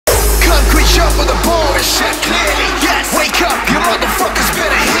jungle, the bar is set clearly. Yes, wake up, you motherfuckers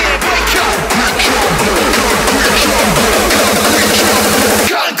better hear. Wake up.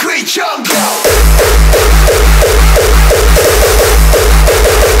 Concrete jungle.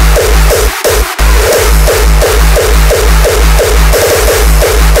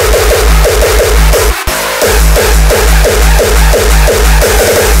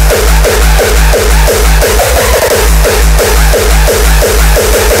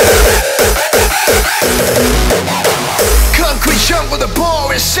 Jungle, the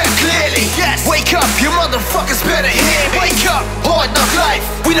bar is set clearly. Yes, wake up, you motherfuckers better hear. Wake up, hard knock life,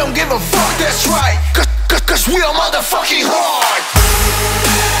 we don't give a fuck, that's right. Cause we are motherfucking hard.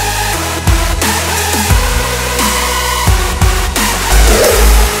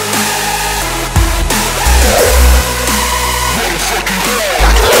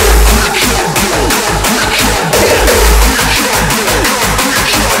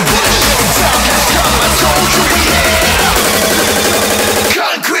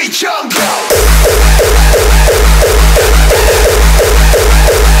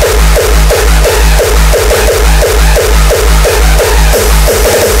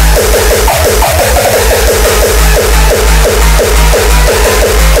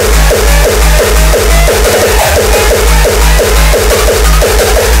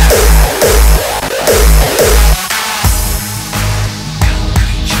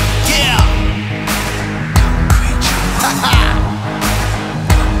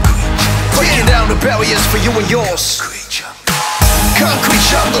 Barriers for you and yours. Concrete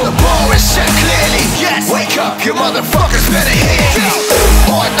jungle, the bar is set clearly. Yes, wake up, you motherfuckers better hear.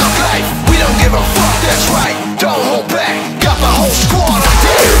 Hard knock life, we don't give a fuck, that's right. Don't hold back, got my whole squad on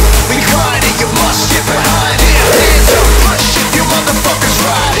deck. We grinding, you must get behind it. Hands up, push, you motherfuckers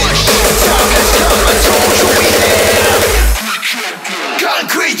ride it. Time has come, I told you we here.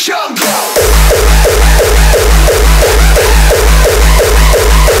 Concrete jungle.